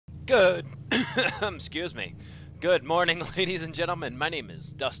Good. Excuse me. Good morning, ladies and gentlemen. My name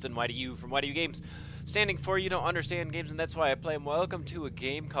is Dustin YDU from YDU Games, standing for You Don't Understand Games, and that's why I play them. Welcome to a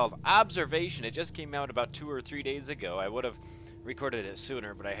game called Observation. It just came out about 2 or 3 days ago. I would have recorded it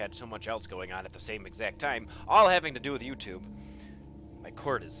sooner, but I had so much else going on at the same exact time, all having to do with YouTube. My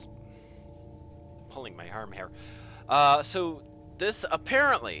cord is pulling my arm hair. So this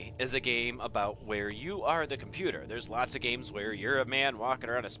apparently is a game about where you are the computer. There's lots of games where you're a man walking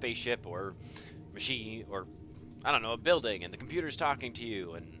around a spaceship or machine or, I don't know, a building, and the computer's talking to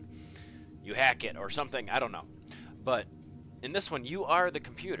you and you hack it or something. I don't know. But in this one, you are the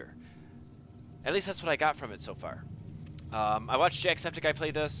computer. At least that's what I got from it so far. I watched Jacksepticeye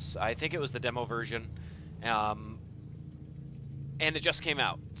play this. I think it was the demo version. And it just came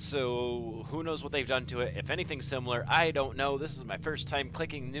out, so who knows what they've done to it. If anything similar, I don't know. This is my first time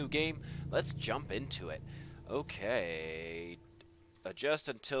clicking new game. Let's jump into it. Okay. Adjust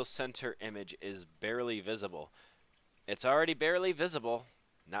until center image is barely visible. It's already barely visible.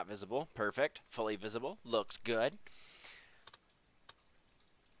 Not visible. Perfect. Fully visible. Looks good.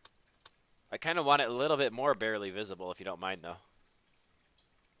 I kind of want it a little bit more barely visible, if you don't mind, though.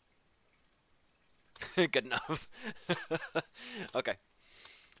 Good enough. Okay.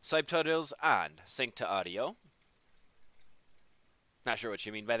 Subtitles on. Sync to audio. Not sure what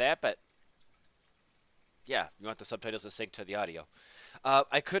you mean by that, but yeah, you want the subtitles to sync to the audio.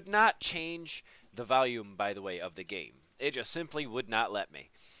 I could not change the volume, by the way, of the game. It just simply would not let me.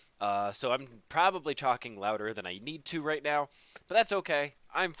 So I'm probably talking louder than I need to right now, but that's okay.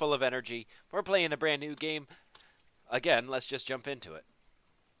 I'm full of energy. We're playing a brand new game. Again, let's just jump into it.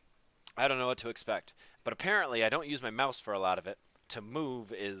 I don't know what to expect, but apparently I don't use my mouse for a lot of it. To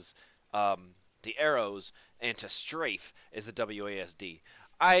move is the arrows, and to strafe is the WASD.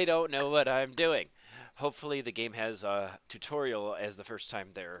 I don't know what I'm doing. Hopefully the game has a tutorial as the first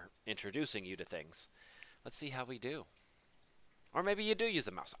time they're introducing you to things. Let's see how we do. Or maybe you do use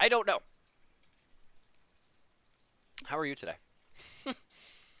the mouse. I don't know. How are you today?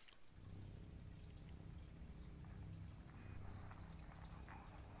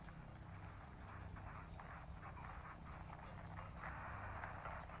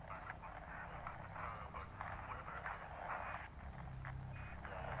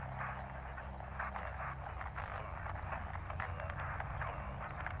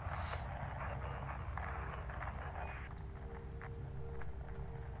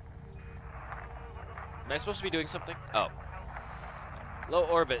 Am I supposed to be doing something? Oh. Low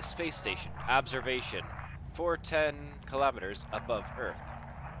orbit space station. Observation. 410 kilometers above Earth.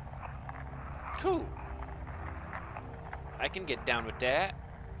 Cool. I can get down with that.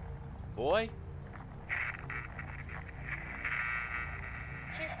 Boy.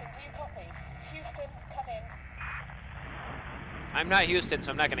 Houston, do you copy? Houston, come in. I'm not Houston,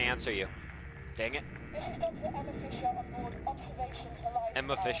 so I'm not going to answer you. Dang it. This is Dr. Emma Fisher on board Observation Horizon.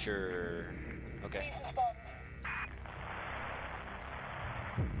 Emma Fisher. Okay. Please respond.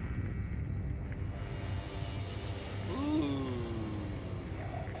 Ooh.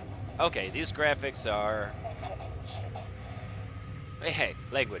 Okay, these graphics are... Hey,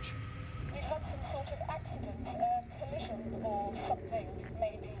 language. We've had some sort of accident, collision or something,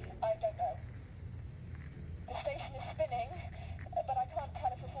 maybe. I don't know. The station is spinning, but I can't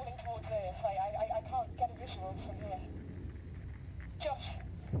tell if we're falling towards Earth. I can't get a visual from here. Josh,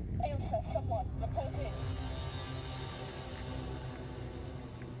 Ailsa, someone, report in.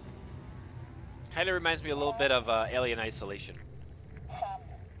 Kind of reminds me a little bit of Alien Isolation. Sam.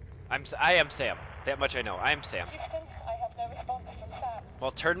 I am Sam. That much I know. I am Sam. Houston, I have no response from Sam.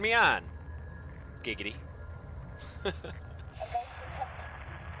 Well, turn me on. Giggity. I'm going to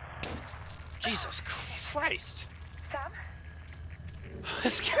attempt. Jesus Christ. Sam?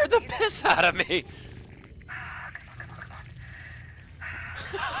 It scared the piss out of me.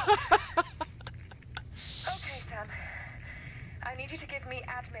 Okay, Sam. I need you to give me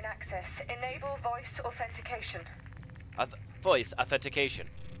admin access. Enable voice authentication. Voice authentication.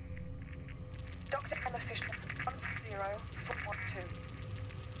 Dr. Emma Fisher, 10412.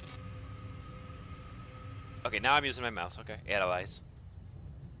 Okay, now I'm using my mouse. Okay, analyze.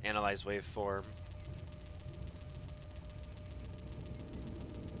 Analyze waveform.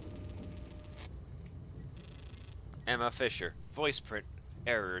 Emma Fisher. Voice print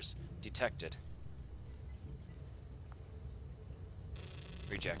errors detected.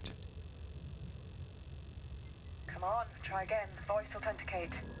 Reject. Come on, try again. Voice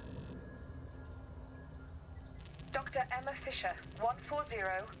authenticate. Dr. Emma Fisher,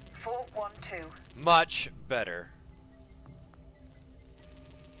 140412. Much better.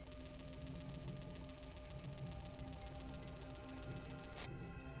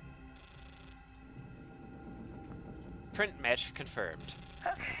 Print match confirmed.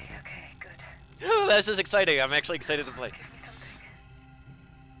 Okay, good. Oh, this is exciting. I'm actually excited to play. Give me something.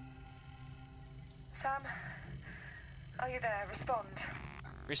 Sam, are you there? Respond.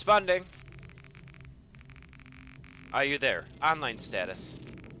 Responding. Are you there? Online status.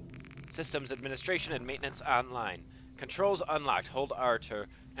 Systems administration and maintenance online. Controls unlocked. Hold R to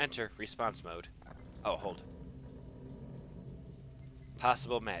enter response mode. Oh, hold.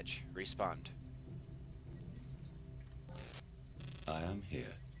 Possible match. Respond. I am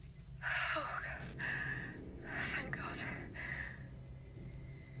here. Oh, thank God.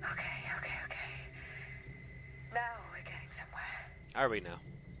 Okay. Now we're getting somewhere. Are we now?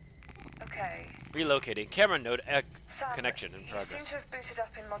 Okay. Relocating. Camera node Sam, connection in you progress. seem to have booted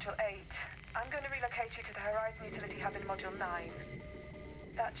up in Module 8. I'm going to relocate you to the Horizon Utility Hub in Module 9.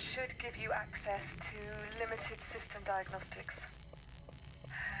 That should give you access to limited system diagnostics.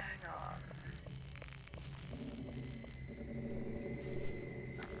 Hang on.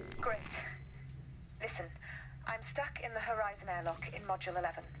 Great. Listen, I'm stuck in the Horizon airlock in Module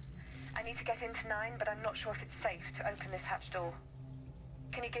 11. I need to get into 9, but I'm not sure if it's safe to open this hatch door.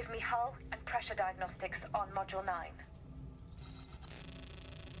 Can you give me hull and pressure diagnostics on Module 9?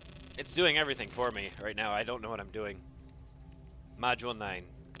 It's doing everything for me right now. I don't know what I'm doing. Module 9.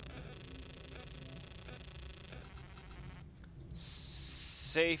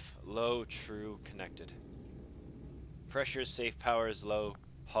 Safe, low, true, connected. Pressure is safe, power is low,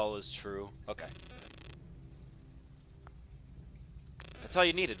 hull is true. Okay. That's all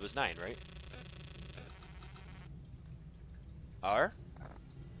you needed was 9, right? R?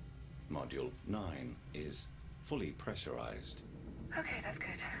 Module 9 is fully pressurized. Okay, that's good.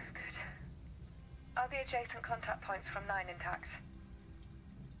 Are the adjacent contact points from 9 intact?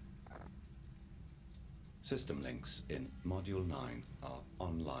 System links in Module 9 are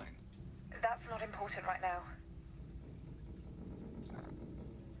online. That's not important right now.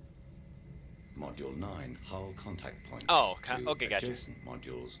 Module 9 hull contact points Oh, to okay, gotcha. adjacent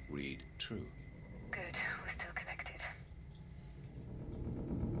modules read true. Good, we're still connected.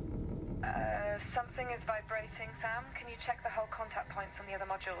 Something is vibrating, Sam. Can you check the hull contact points on the other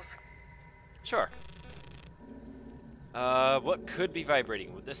modules? Sure. What could be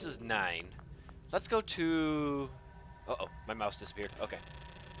vibrating? This is 9. Let's go to... Uh-oh, my mouse disappeared. Okay.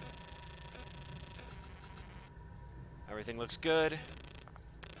 Everything looks good.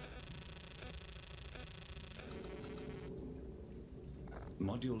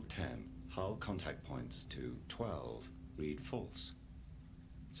 Module 10 hull contact points to 12 read false,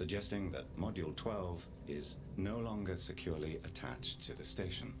 suggesting that Module 12 is no longer securely attached to the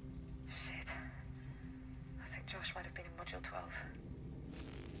station. Shit. I think Josh might have been in Module 12.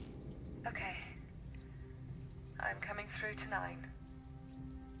 Okay. I'm coming through to 9.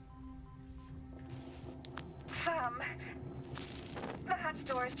 Sam! The hatch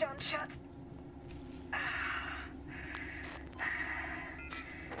door is jammed shut.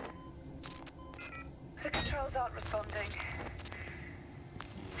 The controls aren't responding.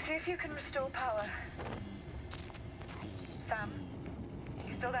 See if you can restore power. Sam,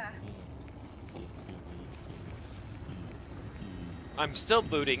 you still there? I'm still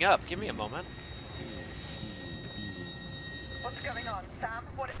booting up. Give me a moment. What's going on, Sam?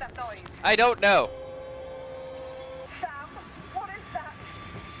 What is that noise? I don't know. Sam, what is that?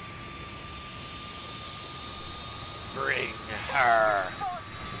 Bring her.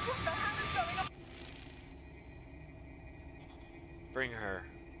 What the hell is going on? Bring her.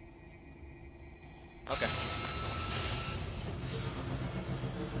 Okay.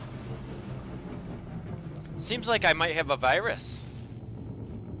 Seems like I might have a virus.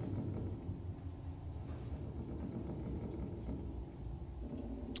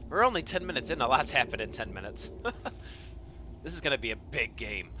 We're only 10 minutes in. A lot's happened in 10 minutes. This is going to be a big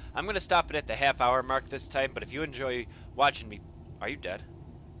game. I'm going to stop it at the half-hour mark this time, but if you enjoy watching me... Are you dead?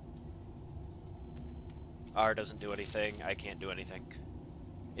 R doesn't do anything. I can't do anything.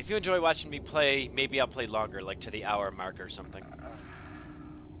 If you enjoy watching me play, maybe I'll play longer, like to the hour mark or something.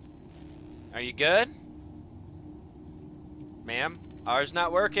 Are you good? Ma'am, R's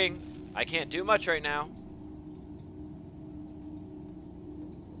not working. I can't do much right now.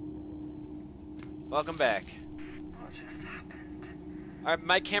 Welcome back. What just happened? Alright,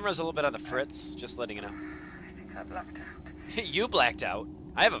 my camera's a little bit on the fritz, just letting you know. I think I blacked out. You blacked out.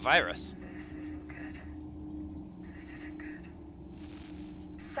 I have a virus. This isn't good. This isn't good.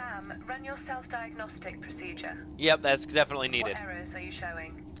 Sam, run your self-diagnostic procedure. Yep, that's definitely needed. What errors are you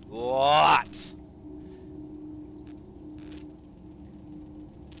showing? Lots.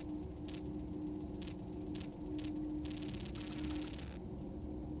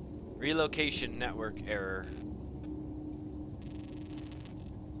 Relocation network error.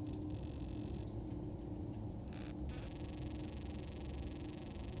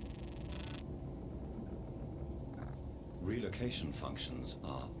 relocation functions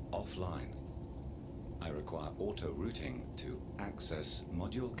are offline. I require auto-routing to access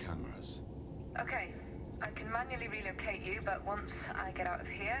module cameras. Okay, I can manually relocate you, but once I get out of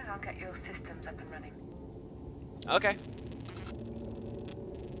here, I'll get your systems up and running. Okay.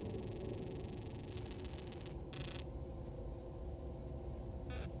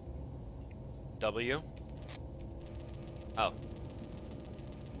 W. Oh.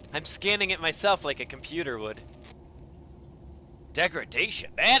 I'm scanning it myself like a computer would.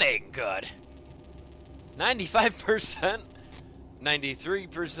 Degradation. That ain't good. 95%?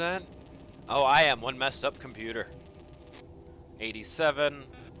 93%? Oh, I am one messed up computer. 87.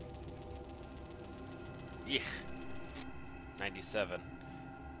 Yuck. 97.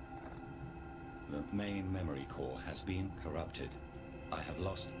 The main memory core has been corrupted. I have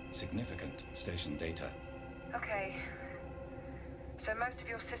lost significant station data. Okay. So most of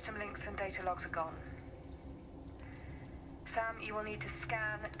your system links and data logs are gone. Sam, you will need to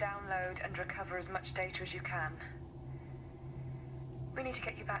scan, download, and recover as much data as you can. We need to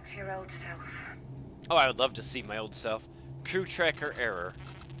get you back to your old self. Oh, I would love to see my old self. Crew tracker error.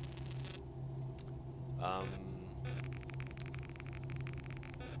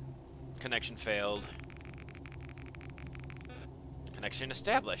 Connection failed. Connection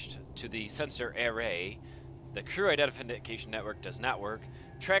established to the sensor array. The crew identification network does not work.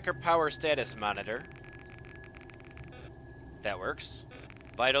 Tracker power status monitor. That works.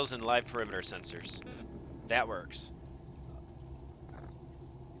 Vitals and live perimeter sensors. That works.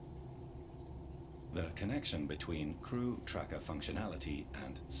 The connection between crew tracker functionality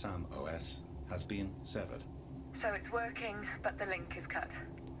and SAM OS has been severed. So it's working, but the link is cut.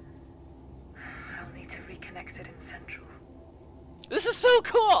 I'll need to reconnect it in Central. This is so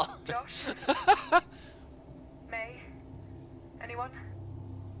cool! Josh? May? Anyone?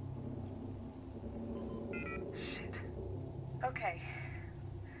 Shit. Okay.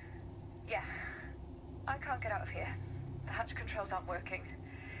 Yeah. I can't get out of here. The hatch controls aren't working.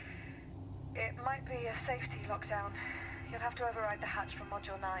 It might be a safety lockdown. You'll have to override the hatch from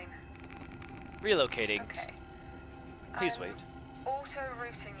Module 9. Relocating. Okay. Please wait.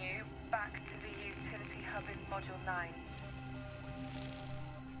 Auto-routing you back to the utility hub in Module 9.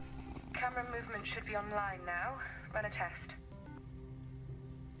 Camera movement should be online now. Run a test.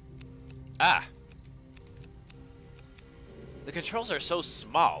 Ah! The controls are so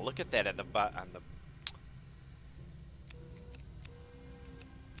small. Look at that at the on the.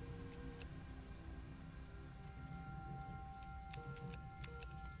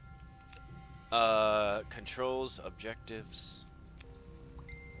 Controls, objectives.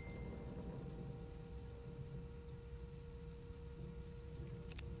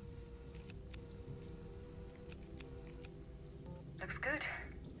 Looks good.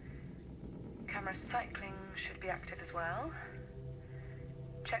 Camera cycling should be active as well.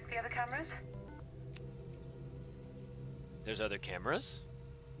 Check the other cameras. There's other cameras.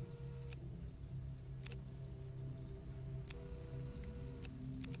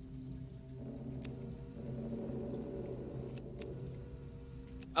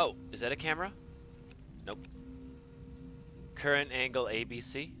 Oh, is that a camera? Nope. Current angle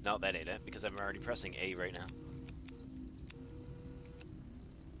ABC? No, that ain't it, because I'm already pressing A right now.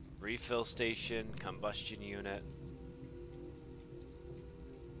 Refill station, combustion unit.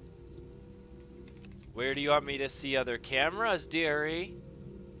 Where do you want me to see other cameras, dearie?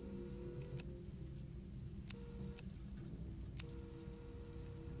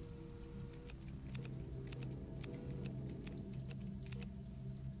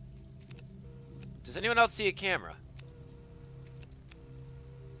 Does anyone else see a camera?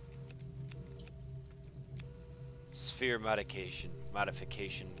 Sphere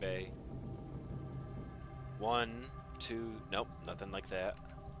modification bay. 1, 2, nope, nothing like that.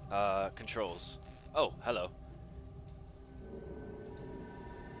 Controls. Oh, hello.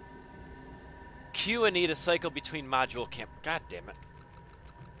 Q and E to cycle between module camp. God damn it.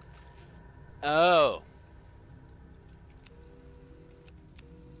 Oh.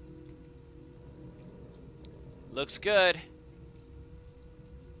 Looks good.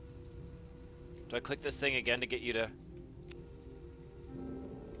 Do I click this thing again to get you to...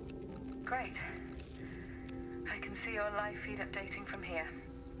 Great. I can see your live feed updating from here.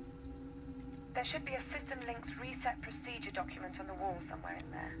 There should be a System Links reset procedure document on the wall somewhere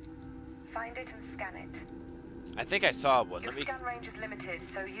in there. Find it and scan it. I think I saw one. Your Let me... scan range is limited,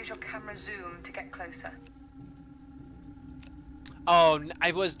 so use your camera zoom to get closer. Oh,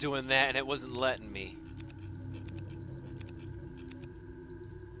 I was doing that and it wasn't letting me.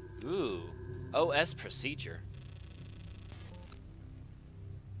 Ooh. OS procedure.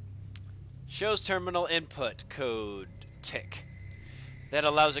 Shows terminal input code tick. That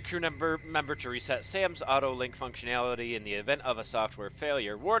allows a crew member to reset Sam's auto-link functionality in the event of a software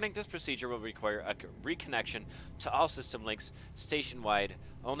failure. Warning, this procedure will require a reconnection to all system links station-wide,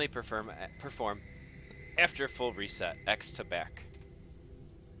 only perform after full reset. X to back.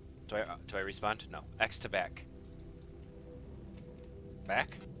 Do I respond? No. X to back.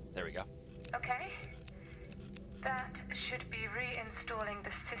 Back? There we go. Okay. That should be reinstalling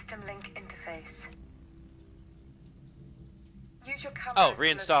the system link interface. Use your cameras Oh, to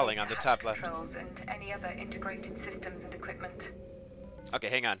reinstalling locate on the hatch top left. controls and any other integrated systems and equipment. Okay,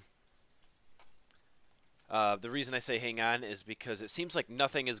 hang on. The reason I say hang on is because it seems like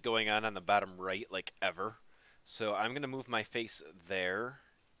nothing is going on the bottom right, like ever. So I'm going to move my face there.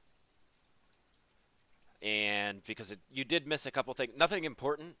 And because you did miss a couple things. Nothing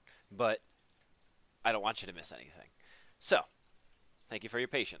important, but I don't want you to miss anything. So, thank you for your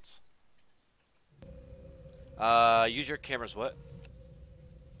patience. Use your cameras, what?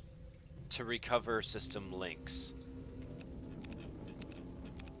 To recover system links.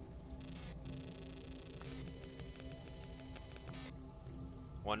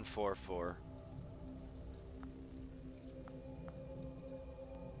 One, 4, 4.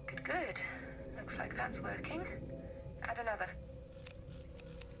 Good. Looks like that's working. Add another.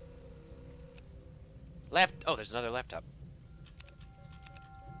 Oh, there's another laptop.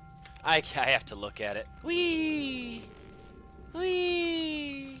 I have to look at it. Whee!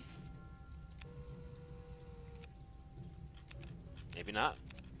 Whee! Maybe not.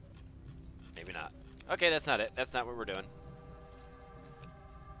 Maybe not. Okay, that's not it. That's not what we're doing.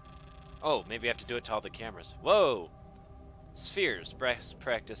 Oh, maybe I have to do it to all the cameras. Whoa! Spheres. Best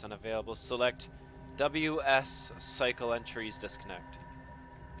practice unavailable. Select WS cycle entries disconnect.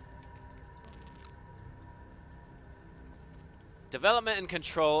 Development and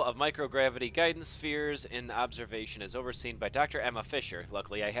control of microgravity guidance spheres in observation is overseen by Dr. Emma Fisher.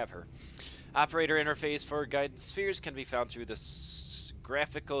 Luckily, I have her. Operator interface for guidance spheres can be found through the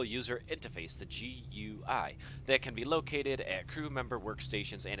graphical user interface, the GUI, that can be located at crew member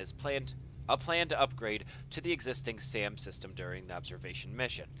workstations and is a planned upgrade to the existing SAM system during the observation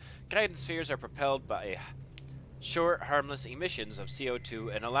mission. Guidance spheres are propelled by short, harmless emissions of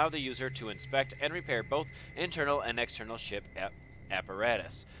CO2 and allow the user to inspect and repair both internal and external ship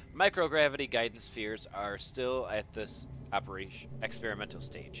apparatus. Microgravity guidance spheres are still at this experimental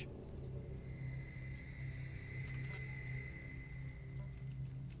stage.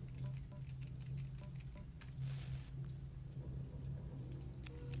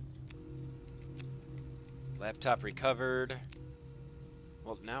 Laptop recovered.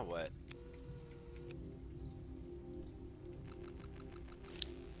 Well, now what?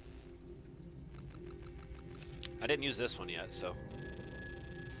 I didn't use this one yet, so.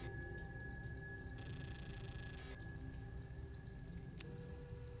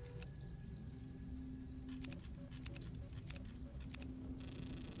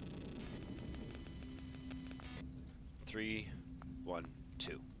 Three, 1,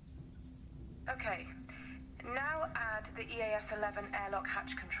 2. Okay. Now add the EAS-11 airlock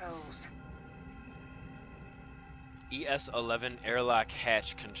hatch controls. ES-11 airlock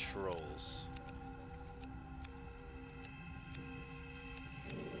hatch controls.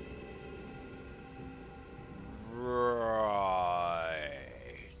 Right.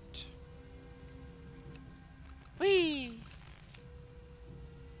 Whee!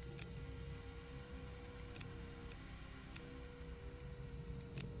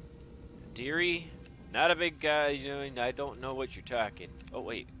 Deary, not a big guy, you know, I don't know what you're talking. Oh,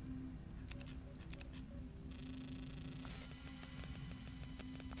 wait.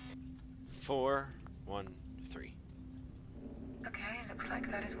 Four, 1, 3. Okay, looks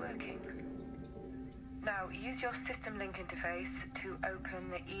like that is working. Now, use your system link interface to open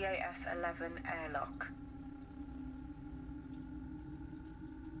the EAS-11 airlock.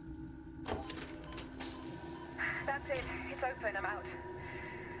 That's it. It's open. I'm out.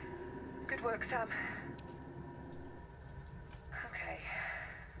 Good work, Sam. Okay.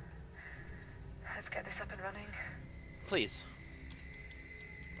 Let's get this up and running. Please.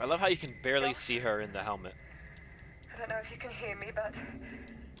 I love how you can barely Josh? see her in the helmet. I don't know if you can hear me, but...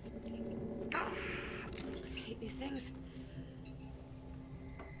 I hate these things.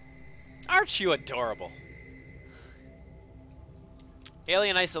 Aren't you adorable?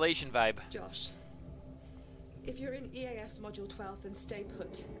 Alien isolation vibe. Josh, if you're in EAS Module 12, then stay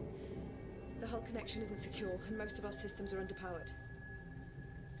put. The hull connection isn't secure, and most of our systems are underpowered.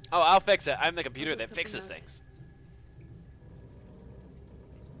 Oh, I'll fix it. I'm the computer I'll that work fixes something out. things.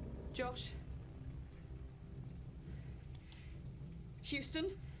 Josh?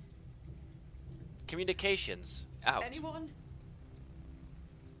 Houston? Communications. Out. Anyone?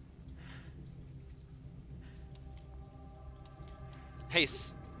 Hey,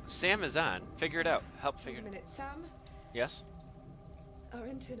 Sam is on. Figure it out. Help Wait figure a it. minute, Sam. Yes. Our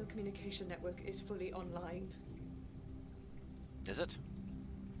internal communication network is fully online. Is it?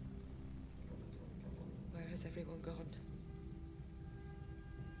 Where has everyone gone?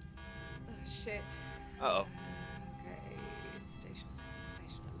 Oh, shit. Uh-oh. Okay, station alerts.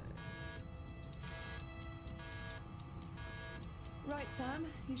 Right, Sam.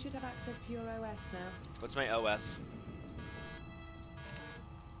 You should have access to your OS now. What's my OS?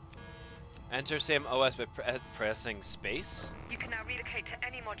 Enter Sam OS by pressing space. You can now relocate to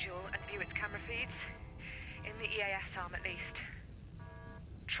any module and view its camera feeds. In the EAS arm, at least.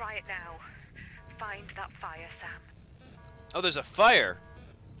 Try it now. Find that fire, Sam. Oh, there's a fire!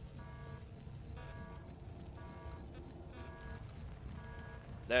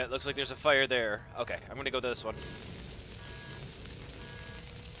 That looks like there's a fire there. Okay, I'm gonna go to this one.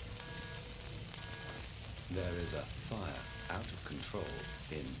 There is a fire out of control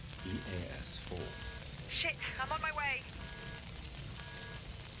in EAS-4. Shit, I'm on my way.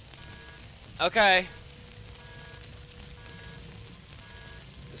 Okay.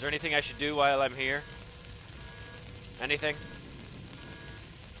 Is there anything I should do while I'm here? Anything?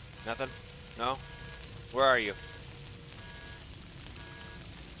 Nothing? No? Where are you?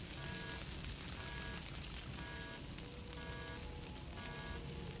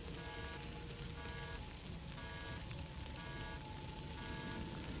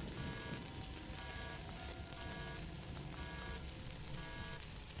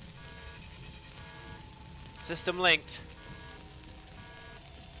 System linked.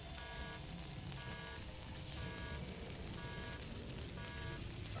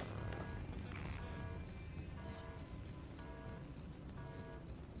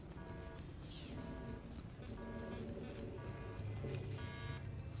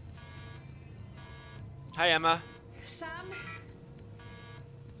 Hi, Emma. Sam?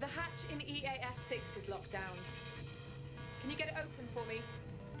 The hatch in EAS-6 is locked down. Can you get it open for me?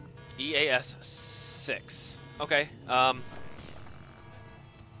 EAS 6. Okay.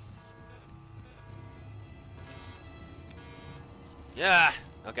 Yeah.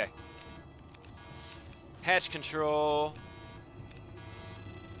 Okay. Hatch control.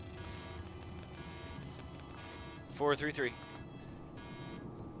 433.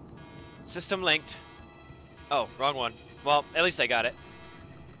 System linked. Oh, wrong one. Well, at least I got it.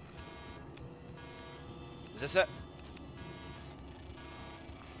 Is this it?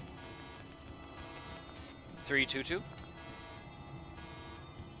 322.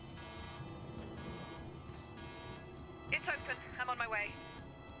 It's open. I'm on my way.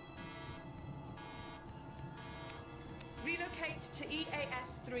 Relocate to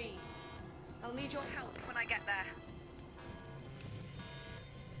EAS-3. I'll need your help. When I get there.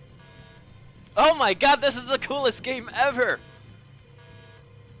 Oh my god, this is the coolest game ever!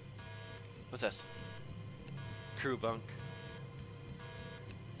 What's this? Crew bunk.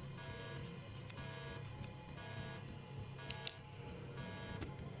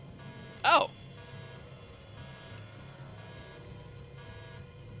 Oh!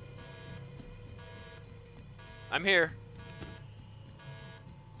 I'm here.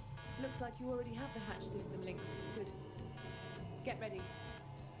 Looks like you already have the hatch system links. Good. Get ready.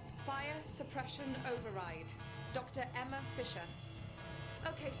 Fire suppression override. Dr. Emma Fisher.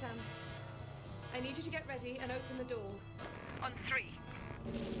 Okay, Sam. I need you to get ready and open the door. On 3.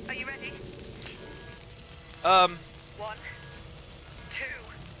 Are you ready? 1, 2,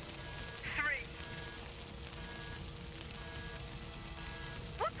 3.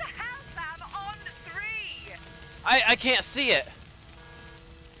 What the hell, Sam? On 3! I can't see it.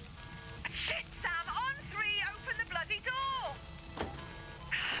 Shit, Sam! On 3, open the bloody door!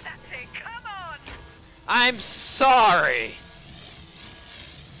 That's it, come on! I'm sorry.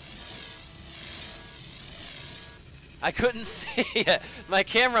 I couldn't see it. My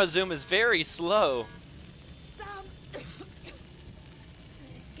camera zoom is very slow. Sam!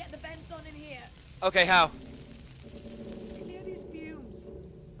 Get the vents on in here. Okay, how? Clear these fumes.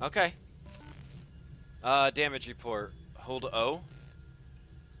 Okay. Damage report. Hold O.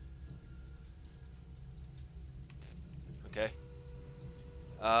 Okay.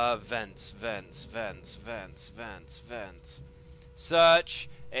 Vents. Such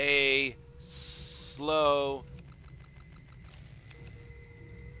a slow...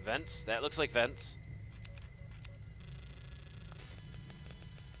 Vents? That looks like vents.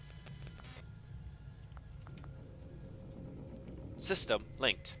 System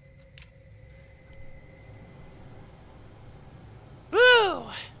linked. Woo!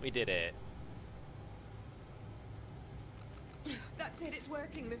 We did it. That's it, it's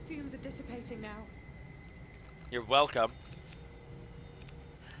working. The fumes are dissipating now. You're welcome.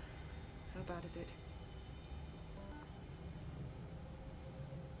 How bad is it?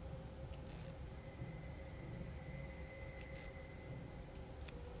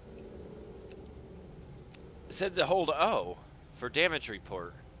 It said to hold O for damage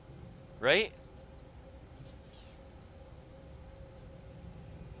report, right?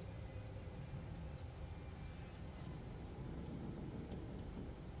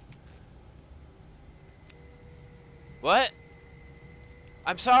 What?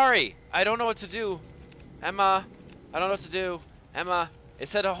 I'm sorry. I don't know what to do. Emma, I don't know what to do. Emma, it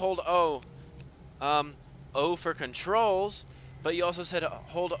said to hold O. O for controls, but you also said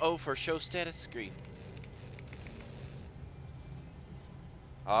hold O for show status screen.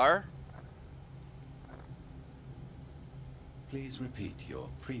 R? Please repeat your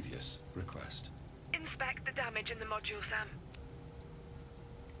previous request. Inspect the damage in the module, Sam.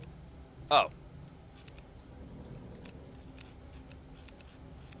 Oh.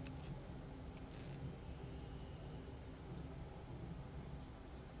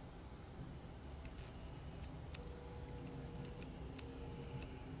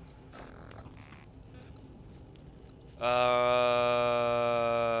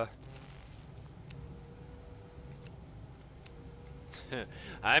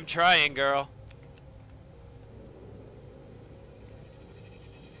 I'm trying, girl.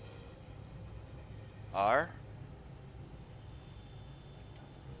 R?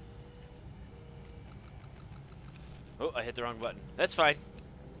 Oh, I hit the wrong button. That's fine.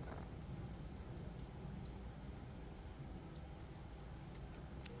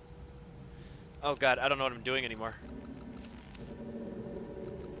 Oh god, I don't know what I'm doing anymore.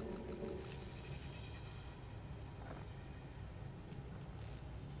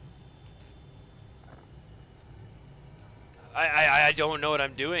 I don't know what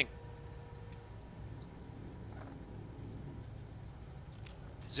I'm doing.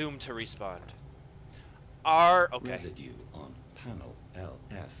 Zoom to respond. R, okay. Residue on panel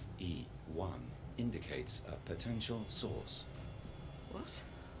LFE1 indicates a potential source. What?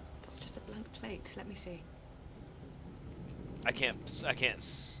 That's just a blank plate. Let me see. I can't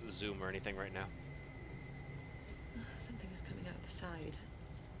zoom or anything right now. Something is coming out of the side.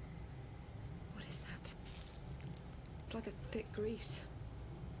 What is that? It's like a thick grease.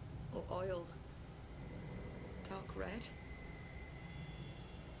 Or oil. Dark red.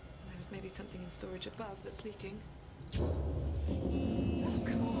 There was maybe something in storage above that's leaking. Oh,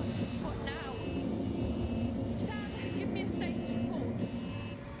 come on. What now? Sam, give me a status report.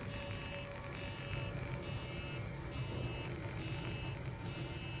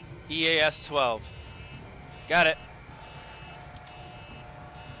 EAS 12. Got it.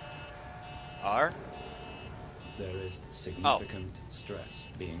 R? There is significant stress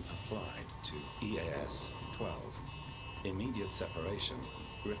being applied to EAS 12. Immediate separation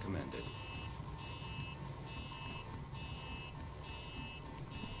recommended.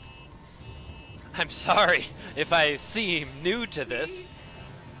 I'm sorry if I seem new to this.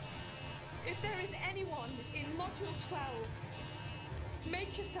 If there is anyone in Module 12,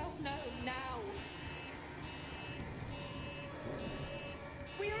 make yourself known now.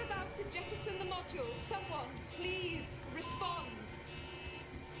 We are about to jettison the module. Someone, please respond.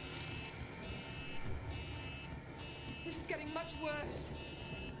 This is getting much worse.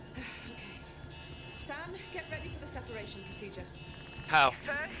 Okay. Sam, get ready for the separation procedure. How?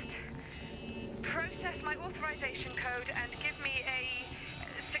 First, process my authorization code and give me a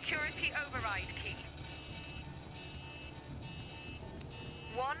security override key.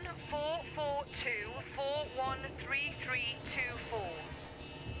 1442413324.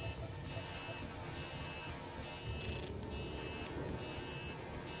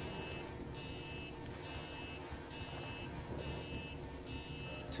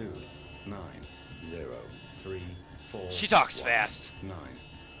 Two 9 0 3 4. She talks 1, fast. 9.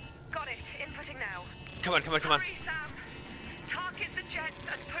 Got it. Inputting now. Come on, come on, come on. Hurry, Sam. Target the jets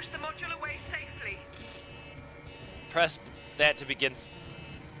and push the module away safely. Press that to begin.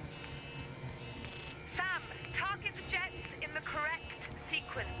 Sam, target the jets in the correct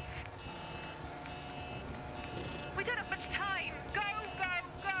sequence. We don't have much time. Go, go,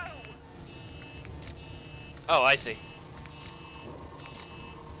 go! Oh, I see.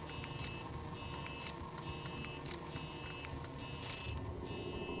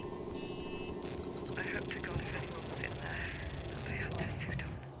 I hope to God if anyone was in there, they had their suit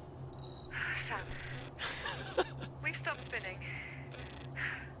on. Sam, we've stopped spinning.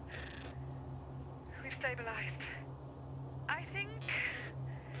 We've stabilized. I think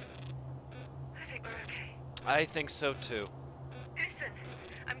we're okay. I think so too. Listen.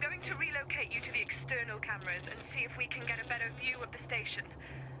 need to relocate you to the external cameras and see if we can get a better view of the station.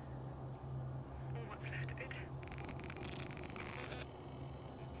 Or what's left of it.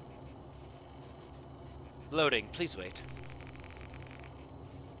 Loading. Please wait.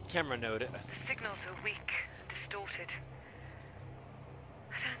 Camera node. The signals are weak and distorted.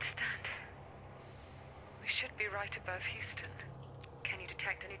 I don't understand. We should be right above Houston. Can you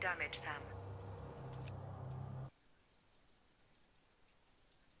detect any damage, Sam?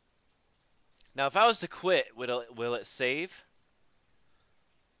 Now, if I was to quit, will it save?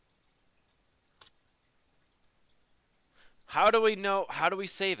 How do we know? How do we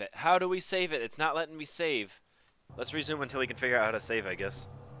save it? How do we save it? It's not letting me save. Let's resume until we can figure out how to save, I guess.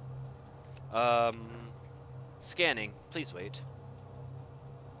 Scanning. Please wait.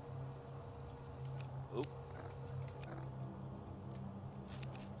 Oop.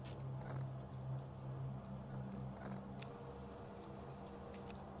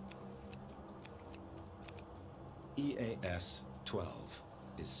 EAS-12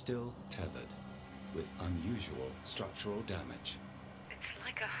 is still tethered, with unusual structural damage. It's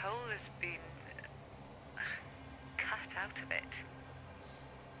like a hole has been cut out of it.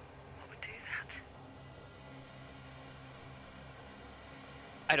 What would do that?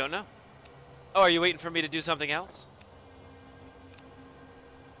 I don't know. Oh, are you waiting for me to do something else?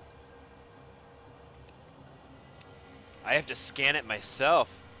 I have to scan it myself.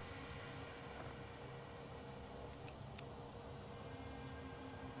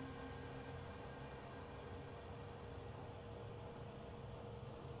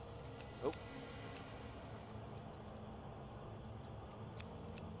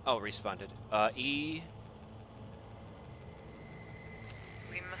 Oh, responded. E.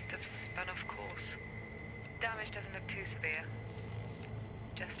 We must have spun off course. Damage doesn't look too severe.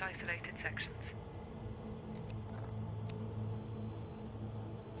 Just isolated sections.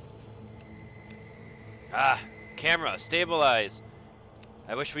 Ah, camera, stabilize.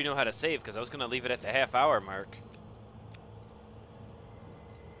 I wish we knew how to save, because I was going to leave it at the half-hour mark.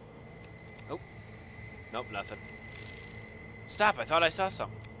 Oh. Nope, nothing. Stop, I thought I saw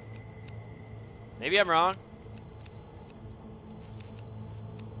something. Maybe I'm wrong.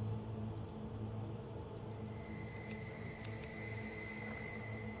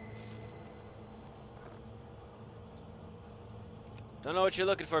 Don't know what you're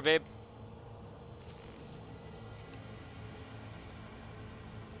looking for, babe.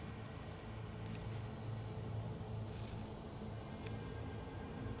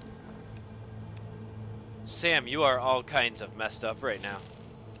 Sam, you are all kinds of messed up right now.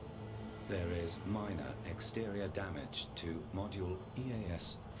 There is minor exterior damage to Module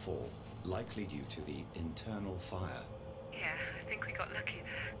EAS-4, likely due to the internal fire. Yeah, I think we got lucky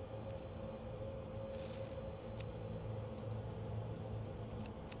there.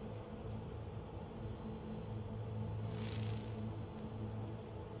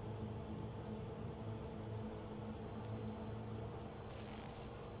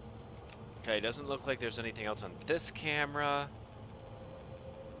 Okay, doesn't look like there's anything else on this camera.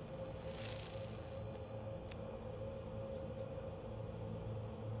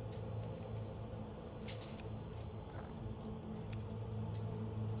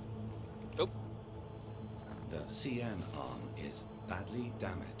 Oh. The CN arm is badly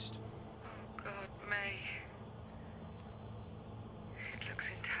damaged. Oh God, May. It looks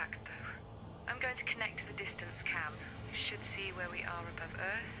intact though. I'm going to connect to the distance cam. We should see where we are above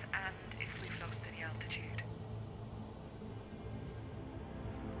Earth and if we've lost any altitude.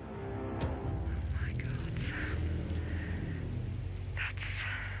 Oh my God, Sam. That's...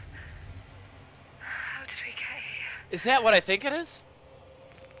 How did we get here? Is that what I think it is?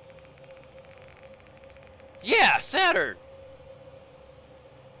 Yeah, Saturn!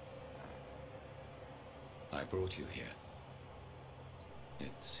 I brought you here.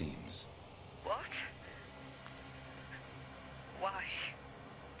 It seems. What? Why?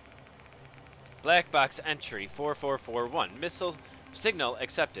 Black box entry 4441. Missile signal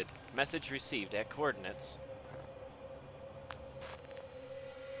accepted. Message received at coordinates.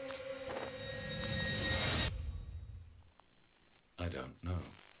 I don't know.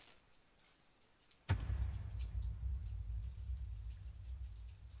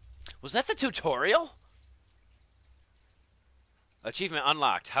 Was that the tutorial? Achievement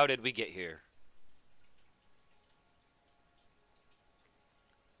unlocked. How did we get here?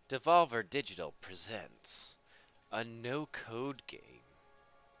 Devolver Digital presents a no-code game.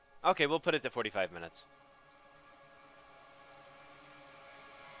 Okay, we'll put it to 45 minutes.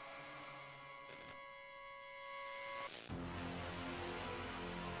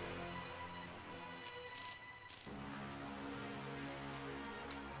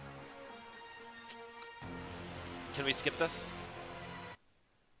 Can we skip this?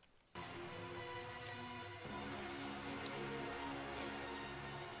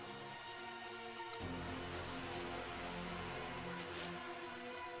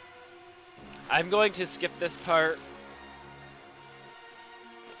 I'm going to skip this part.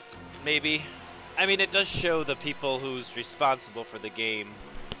 Maybe. I mean, it does show the people who's responsible for the game.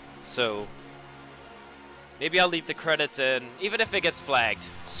 So maybe I'll leave the credits in, even if it gets flagged.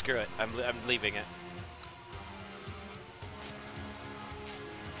 Screw it. I'm leaving it.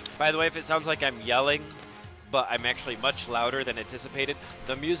 By the way, if it sounds like I'm yelling, but I'm actually much louder than anticipated,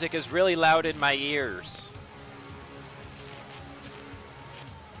 the music is really loud in my ears.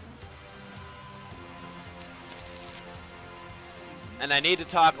 And I need to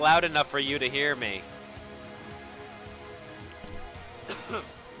talk loud enough for you to hear me.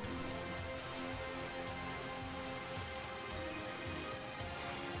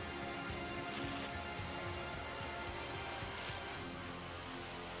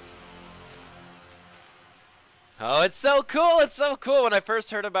 Oh, it's so cool! It's so cool! When I first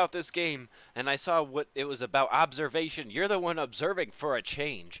heard about this game and I saw what it was about, observation, you're the one observing for a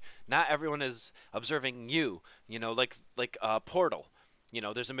change. Not everyone is observing you. You know, like Portal. You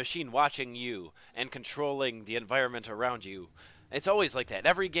know, there's a machine watching you and controlling the environment around you. It's always like that in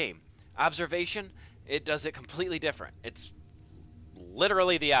every game. Observation, it does it completely different. It's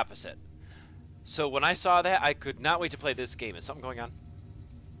literally the opposite. So when I saw that, I could not wait to play this game. Is something going on?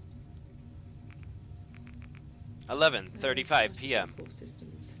 11:35 p.m.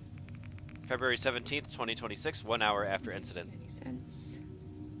 February 17th, 2026, 1 hour after incident. Any sense?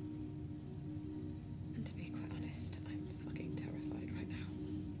 And to be quite honest, I'm fucking terrified right now.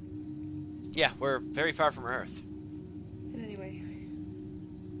 Yeah, we're very far from Earth. And anyway,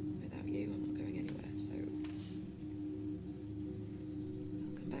 without you, I'm not going anywhere, so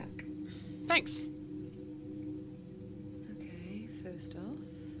I'll come back. Thanks. Okay, first off,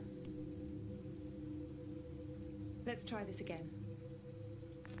 let's try this again.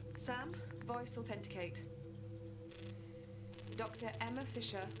 Sam, voice authenticate. Dr. Emma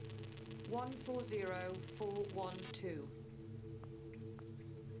Fisher, 140412.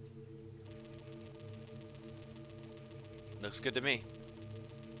 Looks good to me.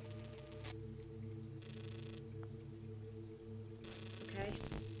 Okay.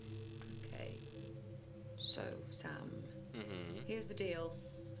 So, Sam, here's the deal.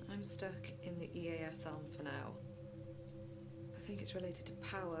 I'm stuck in the EAS arm for now. I think it's related to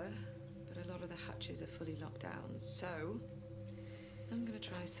power, but a lot of the hatches are fully locked down, so I'm gonna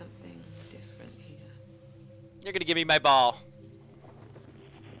try something different here. You're gonna give me my ball.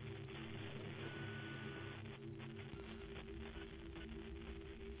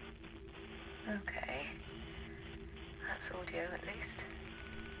 Okay. That's audio at least.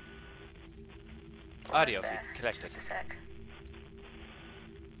 Audio Almost feed there. connected. Just a sec.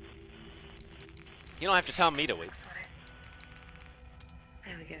 You don't have to tell me to wait. That's not it.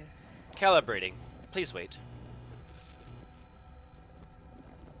 There we go. Calibrating. Please wait.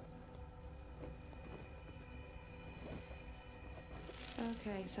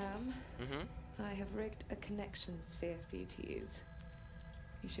 Okay, Sam. Mm-hmm. I have rigged a connection sphere for you to use.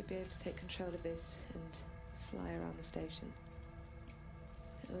 You should be able to take control of this and fly around the station.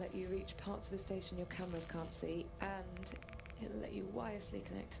 It'll let you reach parts of the station your cameras can't see, and it'll let you wirelessly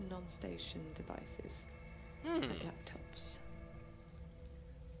connect to non-station devices, like laptops.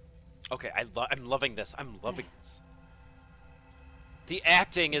 Okay, I'm loving this. I'm loving this. The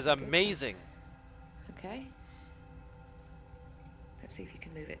acting is amazing. Okay? Let's see if you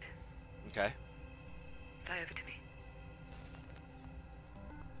can move it. Okay. Fly over to me.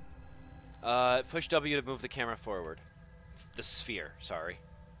 Push W to move the camera forward. The sphere, sorry.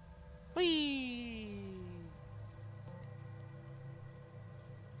 Whee!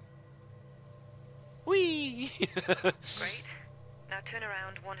 Whee! Great. Now turn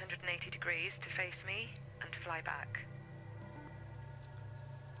around 180 degrees to face me and fly back.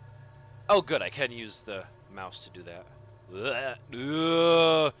 Oh, good. I can use the mouse to do that.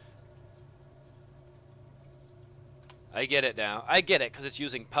 Ugh. I get it now. I get it, because it's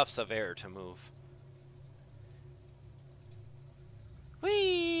using puffs of air to move.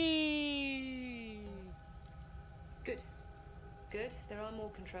 Whee! Good. Good. There are more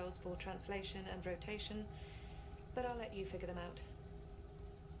controls for translation and rotation, but I'll let you figure them out.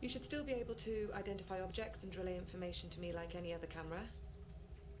 You should still be able to identify objects and relay information to me like any other camera.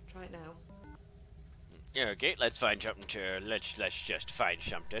 Try it now. Yeah, okay, let's find something to... Let's just find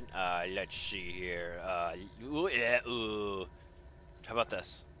something. Let's see here. Ooh. How about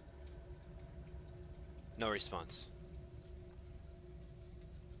this? No response.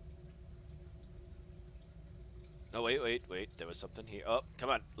 Oh, wait. There was something here. Oh, come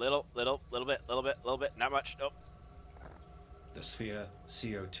on. Little bit. Not much. Nope. The Sphere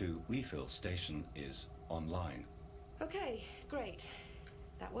CO2 refill station is online. Okay, great.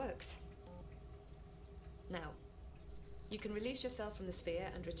 That works. Now, you can release yourself from the sphere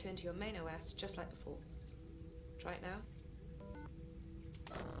and return to your main OS just like before. Try it now.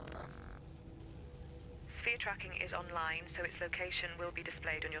 Sphere tracking is online, so its location will be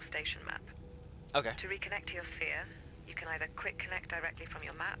displayed on your station map. Okay. To reconnect to your sphere, you can either quick connect directly from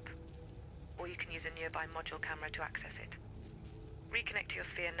your map, or you can use a nearby module camera to access it. Reconnect to your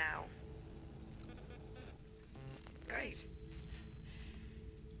sphere now. Great.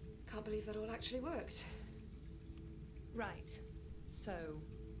 Can't believe that all actually worked. Right. So,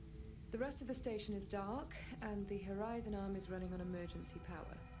 the rest of the station is dark, and the Horizon Arm is running on emergency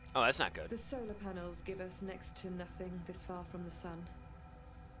power. Oh, that's not good. The solar panels give us next to nothing this far from the sun.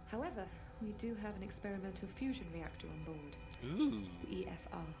 However, we do have an experimental fusion reactor on board. Ooh. The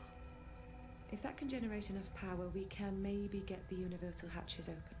EFR. If that can generate enough power, we can maybe get the universal hatches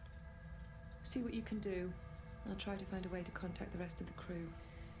open. See what you can do. I'll try to find a way to contact the rest of the crew.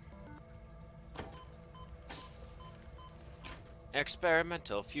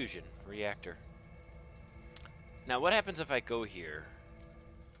 Experimental fusion reactor. Now, what happens if I go here?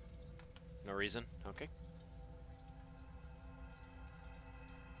 No reason? Okay.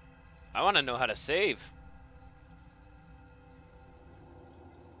 I want to know how to save.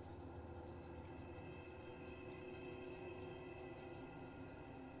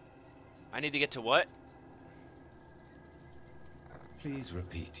 I need to get to what? Please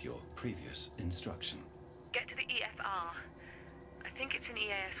repeat your previous instruction. Get to the EFR. I think it's in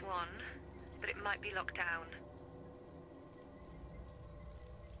EAS 1, but it might be locked down.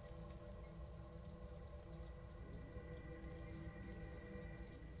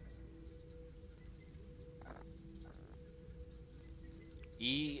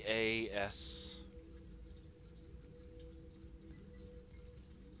 EAS.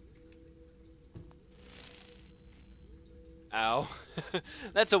 Ow.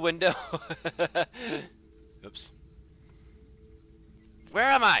 That's a window. Oops. Where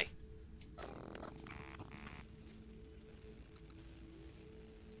am I?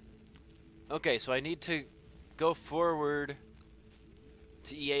 Okay, so I need to go forward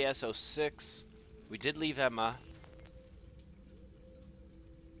to EAS 06. We did leave Emma.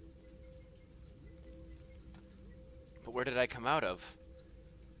 But where did I come out of?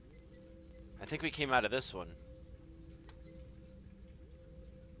 I think we came out of this one.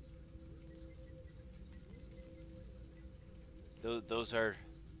 Those are...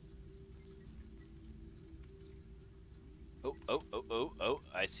 Oh,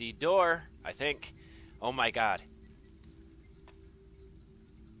 I see door, I think. Oh my god.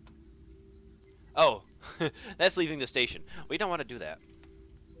 Oh, that's leaving the station. We don't want to do that.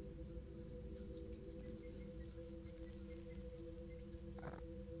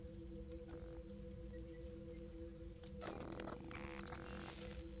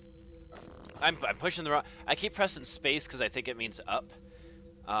 I'm pushing the wrong... I keep pressing space because I think it means up.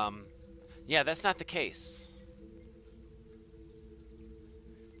 Yeah, that's not the case.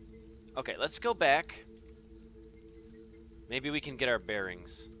 Okay, let's go back. Maybe we can get our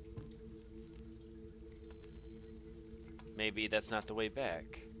bearings. Maybe that's not the way back.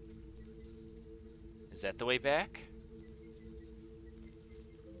 Is that the way back?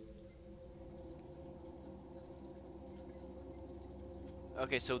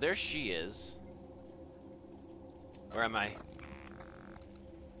 Okay, so there she is. Where am I?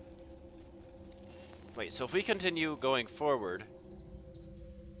 Wait, so if we continue going forward,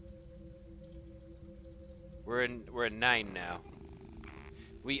 we're in 9 now.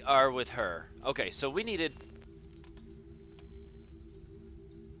 We are with her. Okay, so we needed...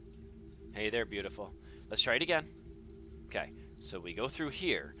 Hey there, beautiful. Let's try it again. Okay, so we go through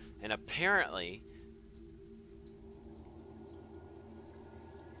here, and apparently...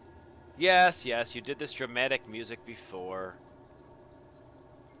 Yes, you did this dramatic music before.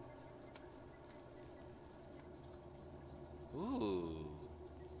 Ooh.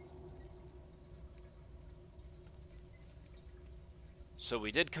 So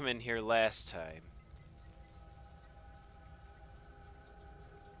we did come in here last time.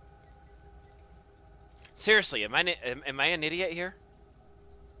 Seriously, am I an idiot here?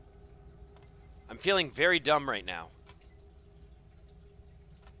 I'm feeling very dumb right now.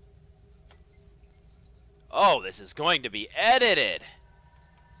 Oh, this is going to be edited.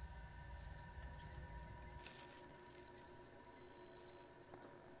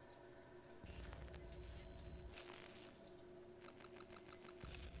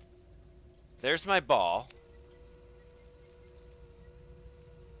 There's my ball.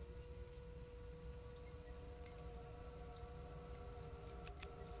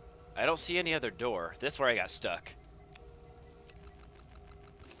 I don't see any other door. That's where I got stuck.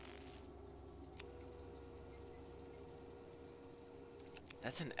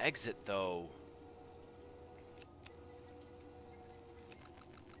 That's an exit, though.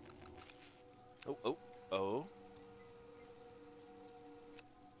 Oh, oh, oh.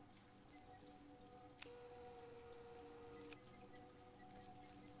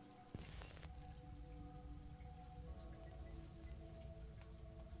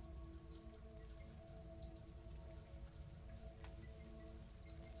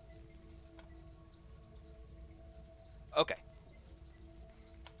 Okay.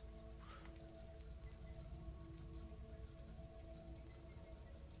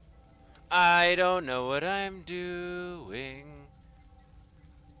 I don't know what I'm doing.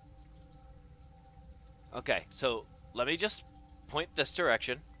 Okay, so let me just point this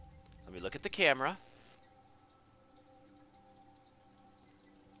direction. Let me look at the camera.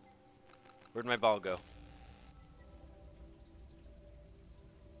 Where'd my ball go?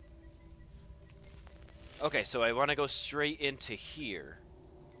 Okay, so I want to go straight into here.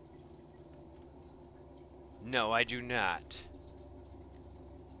 No, I do not.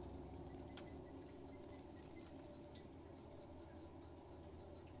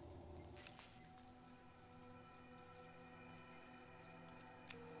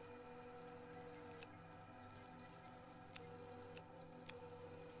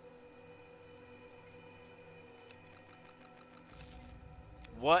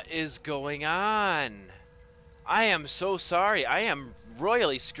 What is going on? I am so sorry. I am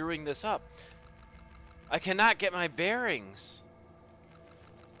royally screwing this up. I cannot get my bearings.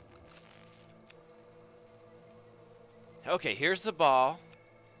 Okay, here's the ball.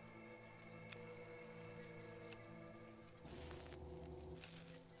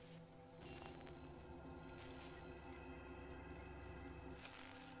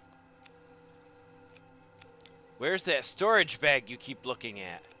 Where's that storage bag you keep looking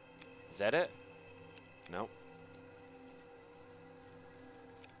at? Is that it? Nope.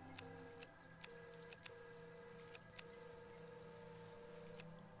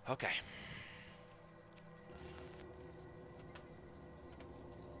 Okay.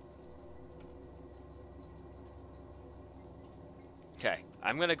 Okay,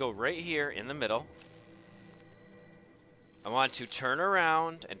 I'm gonna go right here in the middle. I want to turn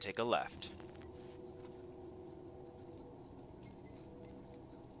around and take a left.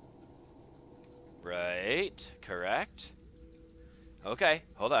 Right, correct. Okay,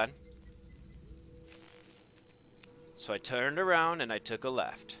 hold on. So I turned around and I took a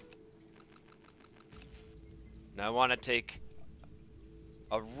left. Now I want to take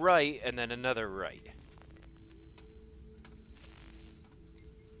a right and then another right.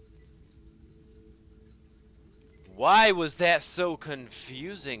 Why was that so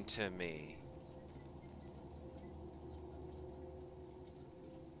confusing to me?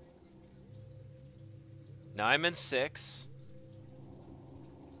 Now I'm in 6.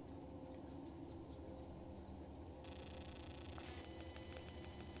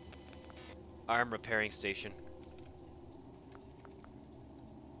 Arm repairing station.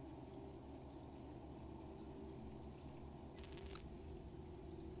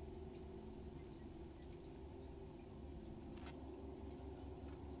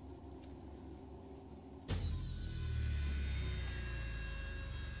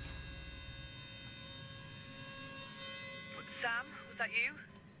 Sam, was that you?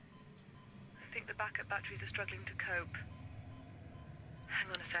 I think the backup batteries are struggling to cope. Hang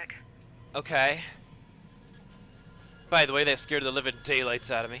on a sec. Okay. By the way, that scared the living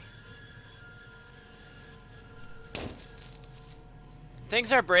daylights out of me.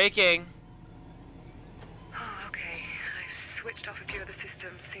 Things are breaking. Oh, okay. I've switched off a few of the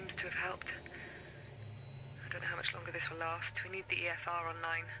systems. Seems to have helped. I don't know how much longer this will last. We need the EFR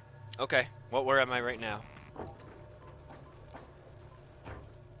online. Okay, where am I right now?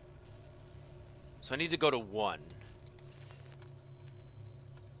 So I need to go to 1.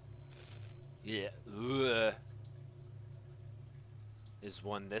 Yeah. Ugh. Is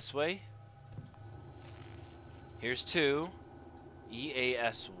 1 this way? Here's 2.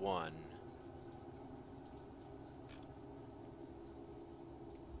 EAS 1.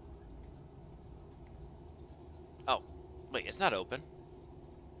 Oh, wait, it's not open.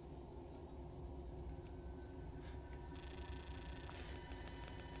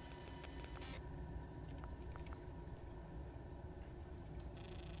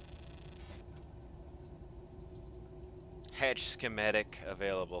 Hatch schematic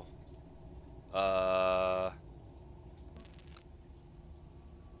available.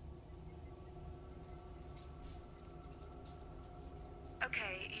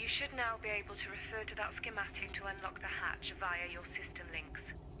 Okay, you should now be able to refer to that schematic to unlock the hatch via your system links.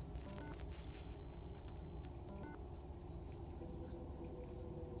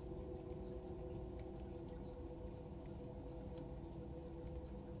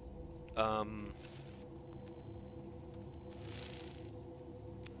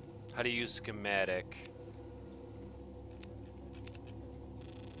 How to use schematic?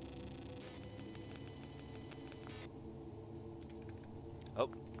 Oh.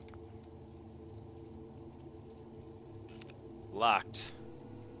 Locked.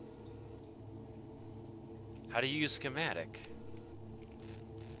 How do you use schematic?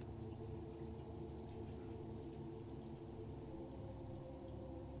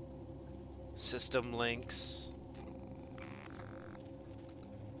 System links.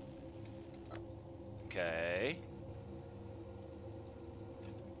 Okay.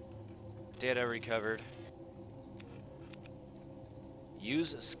 Data recovered.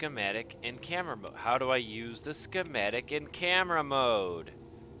 Use schematic in camera mode. How do I use the schematic in camera mode?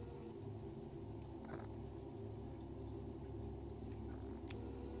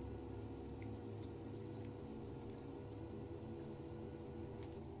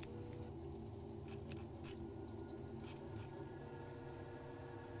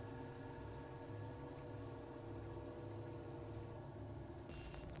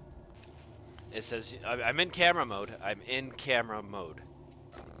 It says, I'm in camera mode. I'm in camera mode.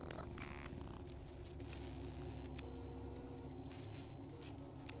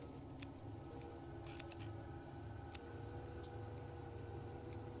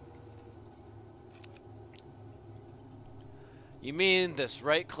 You mean this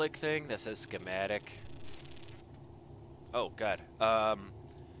right-click thing that says schematic? Oh, God.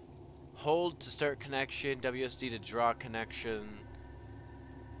 Hold to start connection, WSD to draw connection.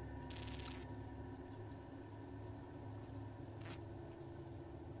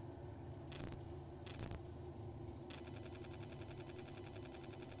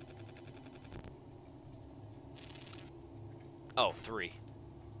 Oh, 3.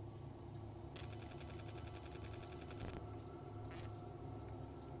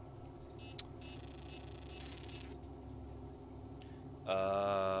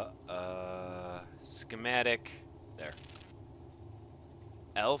 Schematic. There.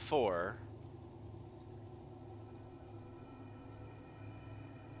 L4.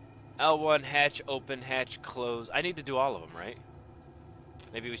 L1, hatch open, hatch close. I need to do all of them, right?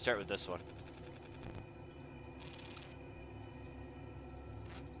 Maybe we start with this one.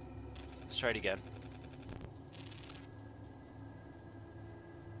 Let's try it again.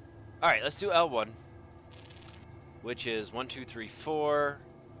 Alright, let's do L1. Which is 1, 2, 3, 4,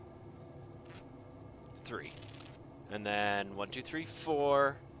 3. And then 1, 2, 3,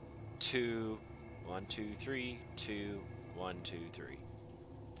 4, 2, 1, 2, 3, 2, 1, 2, 3.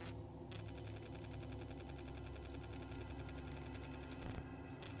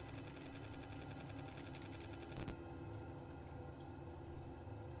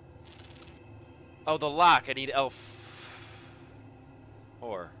 Oh, the lock. I need L4.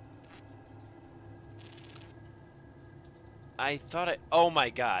 I thought I... Oh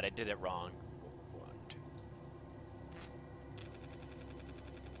my god, I did it wrong. 1, 2.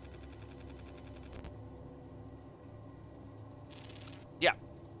 Yeah.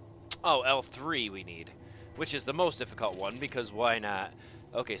 Oh, L3 we need. Which is the most difficult one, because why not?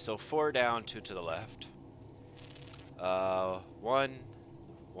 Okay, so 4 down, 2 to the left. 1,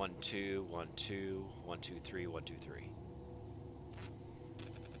 1, 2, 1, 2, 1, 2, 3, 1, 2, 3.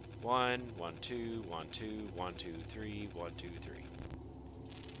 1, 1, 2, 1, 2, 1, 2, 3, 1, 2, 3.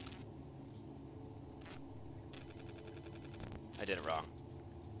 I did it wrong.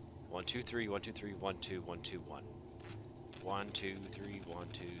 1, 2, 3, 1, 2, 3, 1, 2, 1, 2, 1. 1, 2, 3, 1,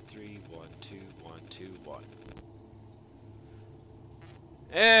 2, 3, 1, 2, 1, 2, 1.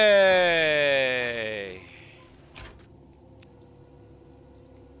 Hey!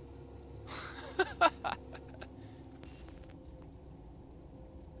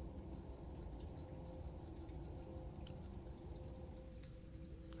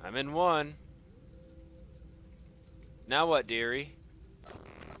 I'm in 1. Now what, dearie?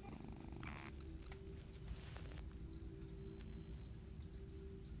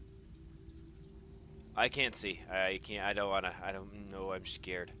 I can't see. I can't. I don't wanna. I don't know. I'm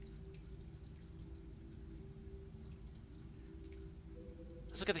scared.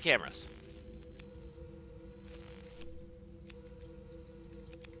 Let's look at the cameras.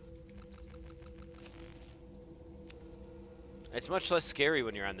 It's much less scary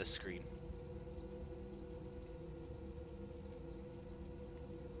when you're on this screen.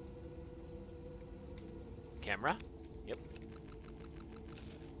 Camera? Yep.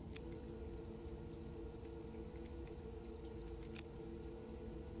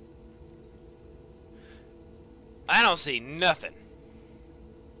 I don't see nothing.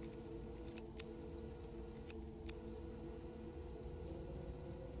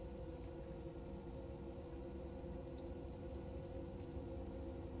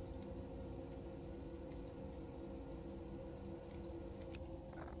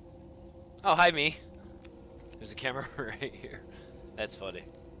 Oh, hi, me. There's a camera right here. That's funny.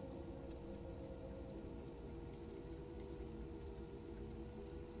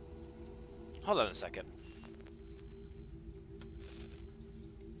 Hold on a second.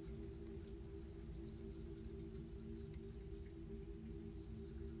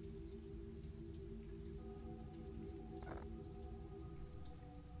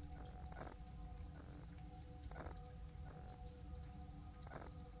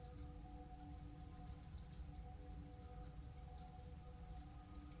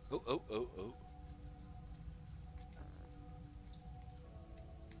 Oh, oh, oh, oh.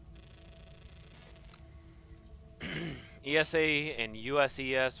 ESA and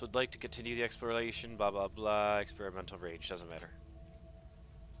USES would like to continue the exploration, blah, blah, blah. Experimental range, doesn't matter.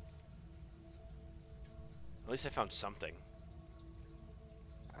 At least I found something.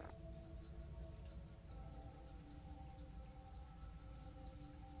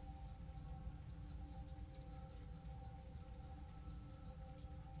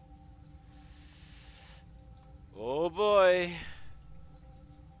 Oh boy.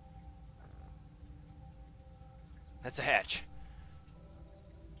 That's a hatch.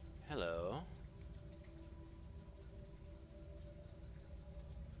 Hello.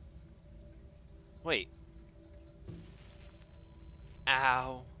 Wait.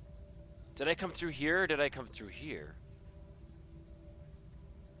 Ow. Did I come through here or did I come through here?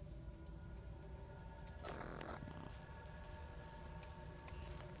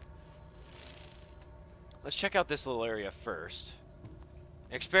 Let's check out this little area first.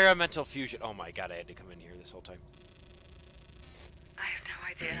 Experimental fusion. Oh my god, I had to come in here this whole time. I have no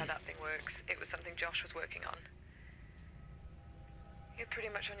idea how that thing works. It was something Josh was working on. You're pretty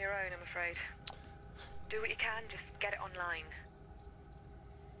much on your own, I'm afraid. Do what you can, just get it online.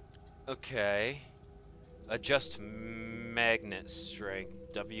 Okay. Adjust magnet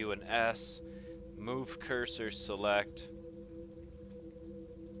strength. W and S. Move cursor, select.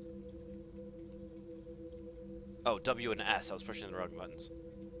 Oh, W and S. I was pushing the wrong buttons.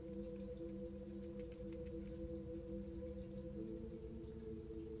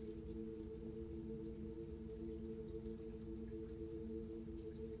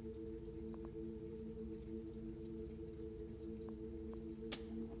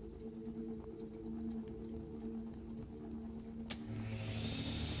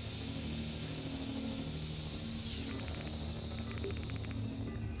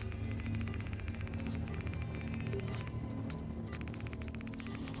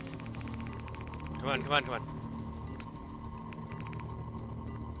 Come on, come on, come on.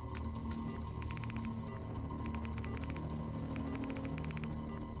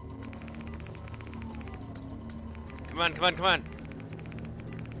 Come on, come on, come on.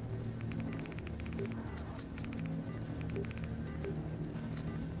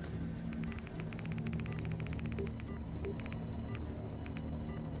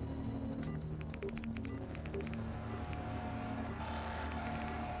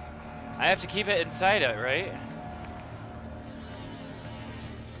 I have to keep it inside it, right?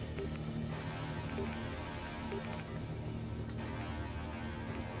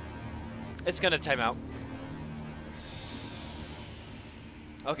 It's gonna time out.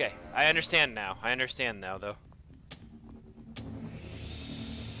 Okay, I understand now. I understand now, though.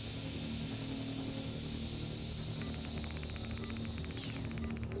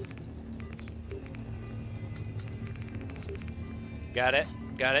 Got it.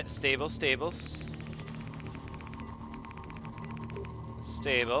 Got it. Stable, stable.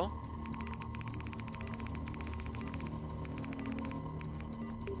 Stable.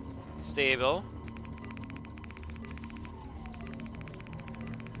 Stable.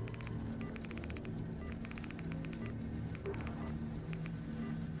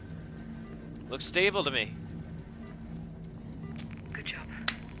 Looks stable to me. Good job.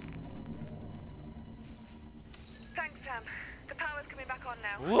 Thanks, Sam. The power's coming back on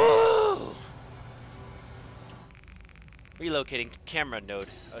now. Whoa! Relocating to camera node.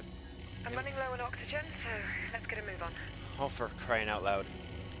 I'm running low on oxygen, so let's get a move on. Oh, for crying out loud.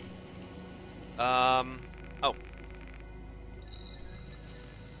 Oh.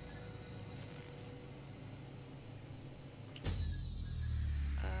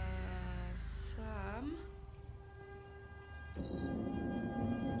 Sam?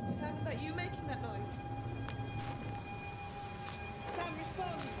 Sam, is that you making that noise? Sam,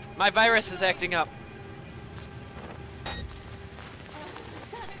 respond! My virus is acting up.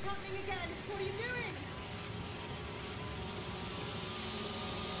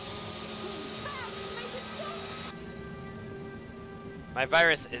 My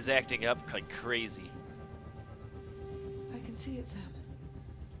virus is acting up like crazy. I can see it, Sam.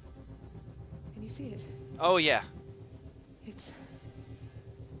 Can you see it? Oh yeah. It's...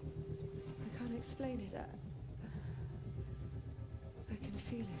 I can't explain it. I can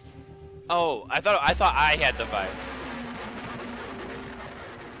feel it. Oh, I thought I had the virus.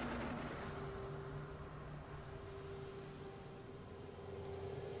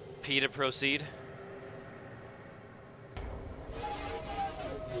 P to proceed.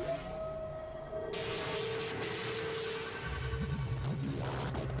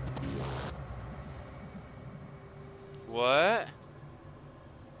 What?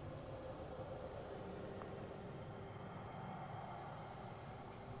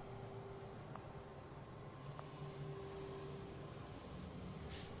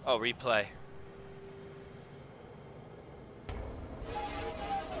 Oh, replay.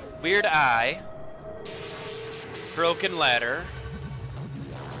 Weird Eye. Broken ladder.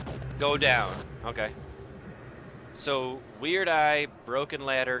 Go down. Okay. So, Weird Eye, broken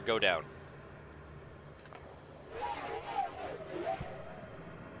ladder, go down.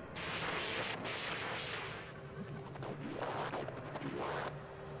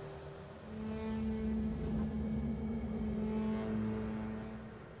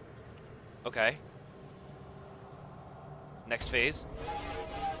 Okay. Next phase.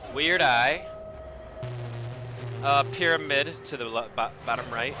 Weird Eye. Pyramid to the bottom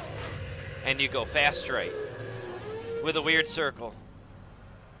right. And you go fast right. With a weird circle.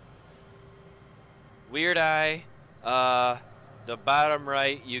 Weird Eye. The bottom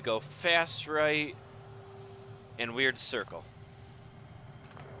right, you go fast right. And weird circle.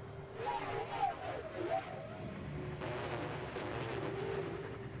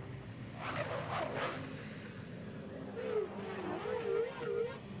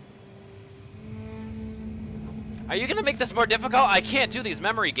 Are you gonna make this more difficult? I can't do these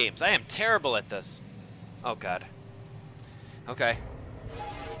memory games. I am terrible at this. Oh god. Okay.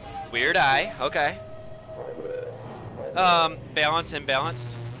 Weird Eye. Okay. Balance,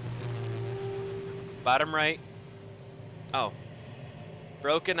 imbalanced. Bottom right. Oh.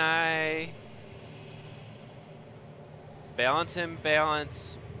 Broken Eye. Balance,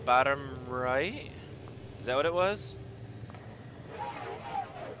 imbalance. Bottom right. Is that what it was?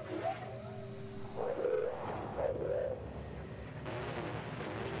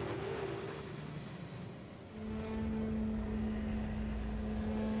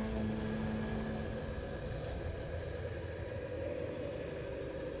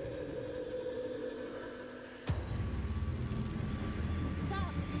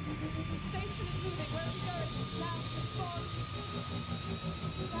 Sam, the station is moving. Where are we going? Sam, respond.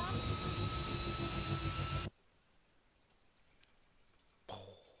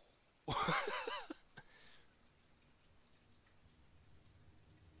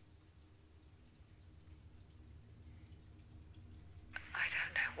 I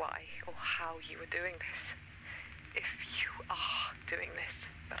don't know why or how you are doing this. If you are doing this,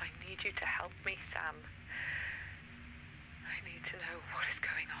 but I need you to help me, Sam. I need to know what is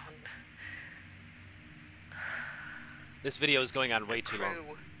going on. This video is going on way too long.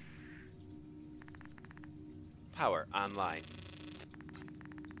 Crew. Power online.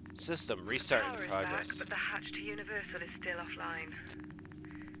 System restart Power in is progress. back, but the hatch to Universal is still offline.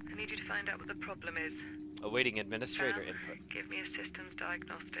 I need you to find out what the problem is. Awaiting administrator Sam, input. give me a systems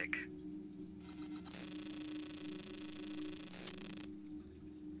diagnostic.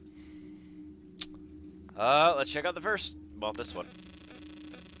 Let's check out the first. Well, this one.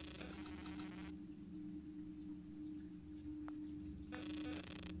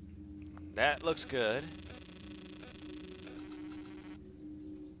 That looks good.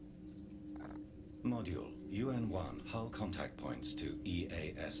 Module UN-1 hull contact points to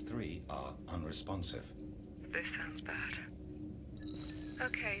EAS-3 are unresponsive. This sounds bad.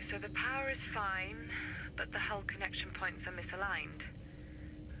 Okay, so the power is fine, but the hull connection points are misaligned.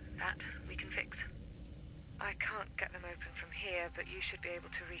 That we can fix. I can't get them open from here, but you should be able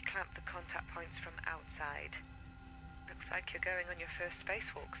to reclamp the contact points from outside. Looks like you're going on your first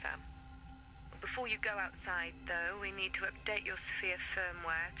spacewalk, Sam. Before you go outside, though, we need to update your sphere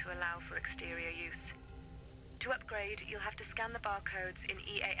firmware to allow for exterior use. To upgrade, you'll have to scan the barcodes in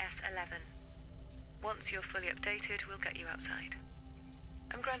EAS-11. Once you're fully updated, we'll get you outside.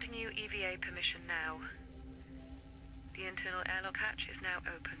 I'm granting you EVA permission now. The internal airlock hatch is now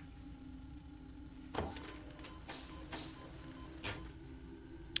open.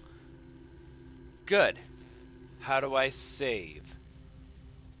 Good. How do I save?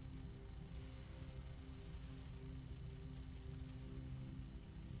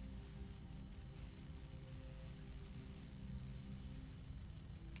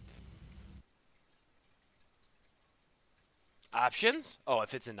 Options? Oh,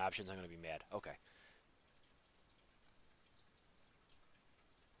 if it's in options, I'm going to be mad. Okay.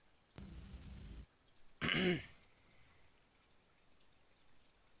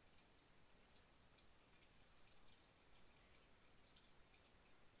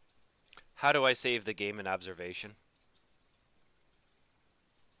 How do I save the game in observation?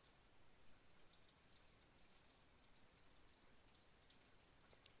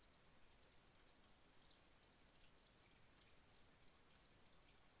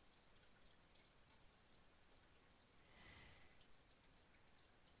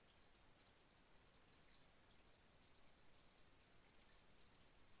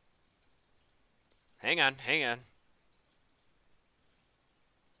 Hang on, hang on.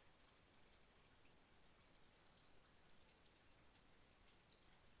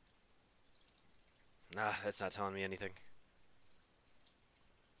 Nah, that's not telling me anything.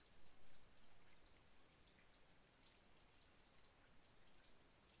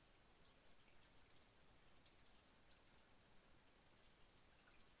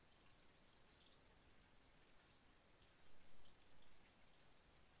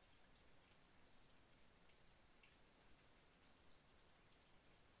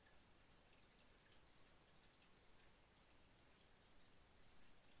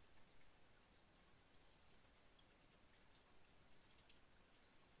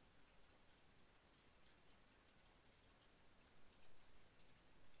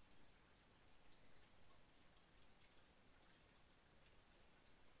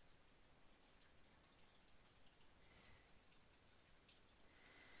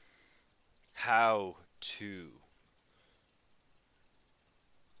 How to.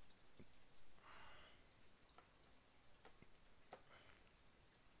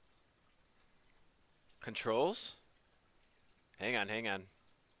 Controls? Hang on, hang on.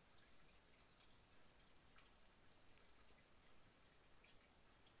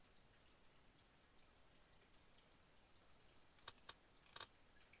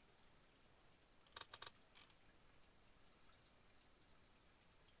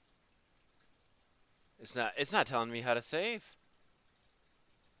 It's not telling me how to save.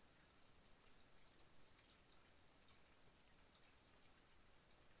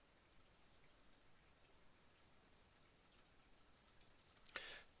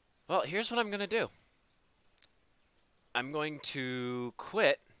 Well, here's what I'm going to do. I'm going to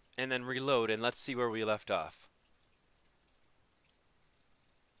quit and then reload, and let's see where we left off.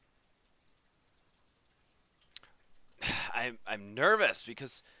 I'm nervous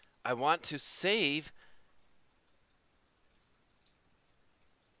because I want to save.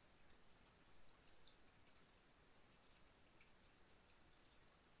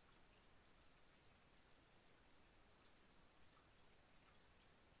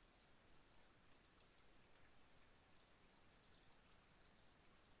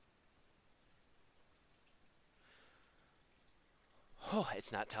 Oh,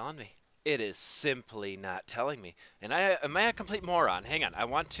 it's not telling me. It is simply not telling me. And am I a complete moron? Hang on. I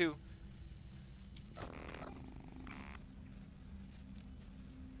want to.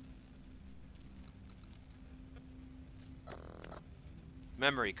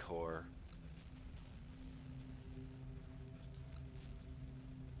 Memory core.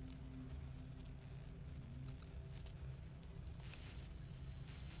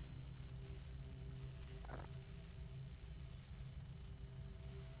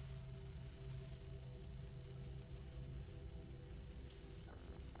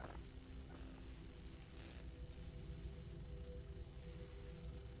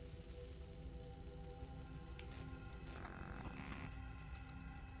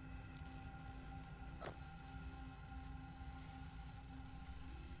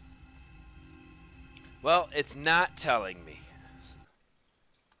 Well, it's not telling me.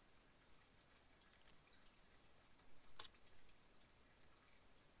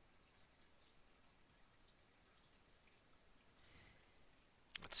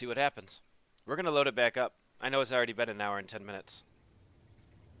 Let's see what happens. We're going to load it back up. I know it's already been an hour and 10 minutes.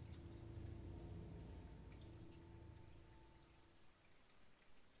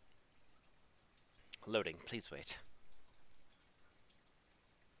 Loading, please wait.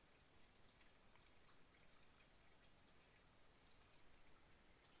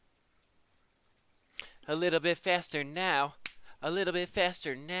 A little bit faster now. A little bit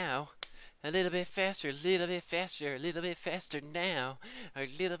faster now. A little bit faster, a little bit faster, a little bit faster now. A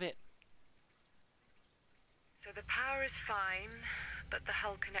little bit. So the power is fine, but the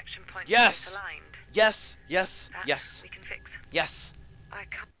hull connection point is Yes! misaligned. Yes, yes, That yes, we can fix. yes, I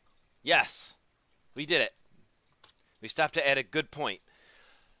can't. yes. We did it. We stopped it at a good point.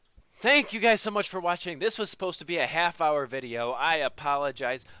 Thank you guys so much for watching. This was supposed to be a half-hour video. I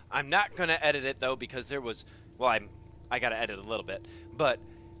apologize. I'm not going to edit it, though, because there was... Well, I got to edit a little bit. But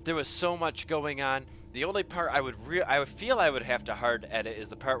there was so much going on. The only part I would feel I would have to hard edit is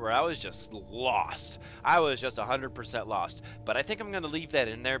the part where I was just lost. I was just 100% lost. But I think I'm going to leave that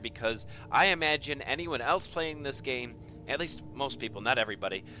in there because I imagine anyone else playing this game, at least most people, not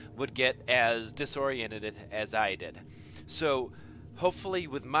everybody, would get as disoriented as I did. So hopefully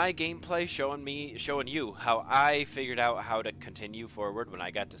with my gameplay showing you how I figured out how to continue forward when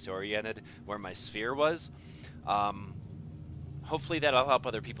I got disoriented where my sphere was, hopefully that'll help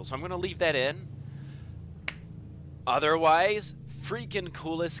other people. So I'm going to leave that in. Otherwise, freaking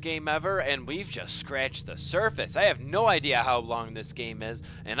coolest game ever, and we've just scratched the surface. I have no idea how long this game is,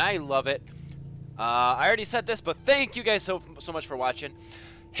 and I love it. I already said this, but thank you guys so much for watching.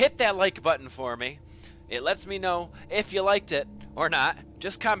 Hit that like button for me. It lets me know if you liked it or not.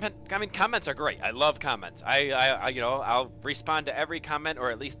 Just comment. I mean, comments are great. I love comments. I'll respond to every comment,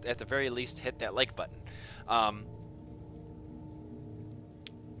 or at the very least, hit that like button.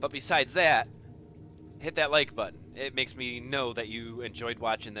 But besides that, hit that like button. It makes me know that you enjoyed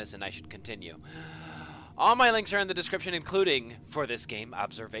watching this and I should continue. All my links are in the description, including for this game,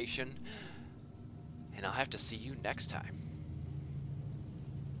 Observation. And I'll have to see you next time.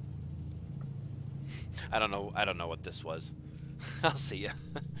 I don't know what this was. I'll see ya.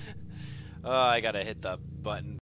 Oh, I gotta hit the button.